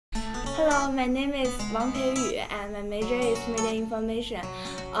Hello, my name is Wang and my major is media information.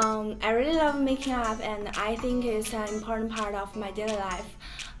 I really love making up and I think it's an important part of my daily life.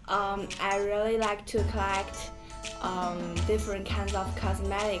 I really like to collect different kinds of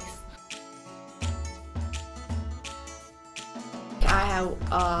cosmetics. I have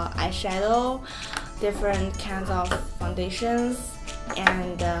eyeshadow, different kinds of foundations,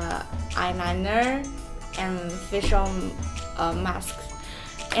 and eyeliner, and facial masks.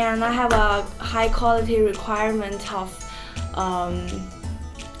 And I have a high quality requirement of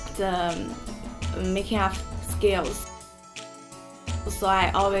the making up skills. So I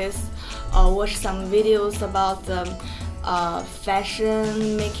always watch some videos about the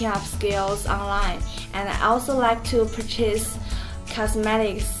fashion making up skills online, and I also like to purchase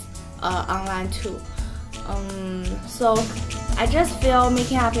cosmetics online too. So I just feel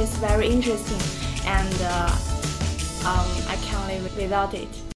making up is very interesting, and I can't live without it.